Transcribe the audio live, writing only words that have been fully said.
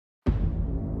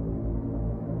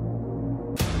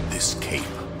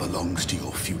cape belongs to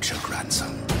your future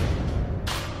grandson.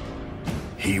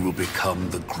 He will become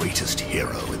the greatest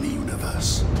hero in the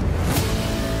universe.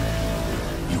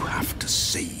 You have to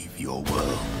save your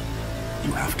world.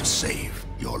 You have to save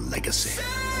your legacy.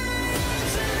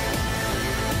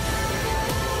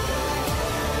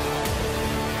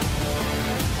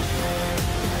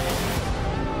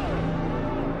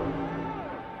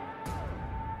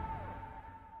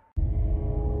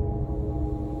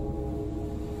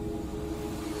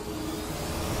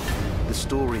 The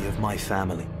story of my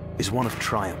family is one of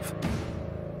triumph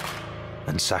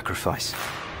and sacrifice.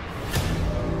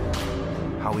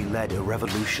 How we led a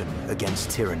revolution against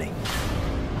tyranny.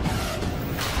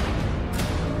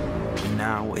 And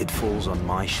now it falls on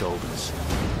my shoulders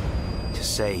to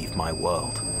save my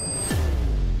world.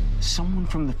 Someone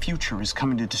from the future is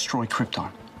coming to destroy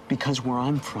Krypton. Because where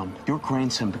I'm from, your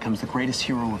grandson becomes the greatest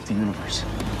hero of the universe.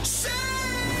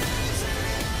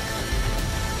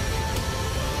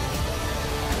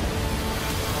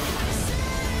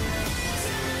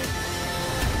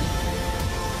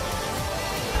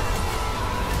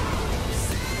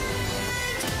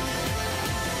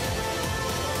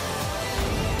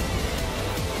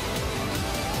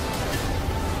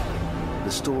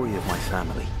 The story of my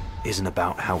family isn't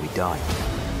about how we died.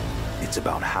 It's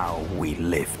about how we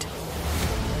lived.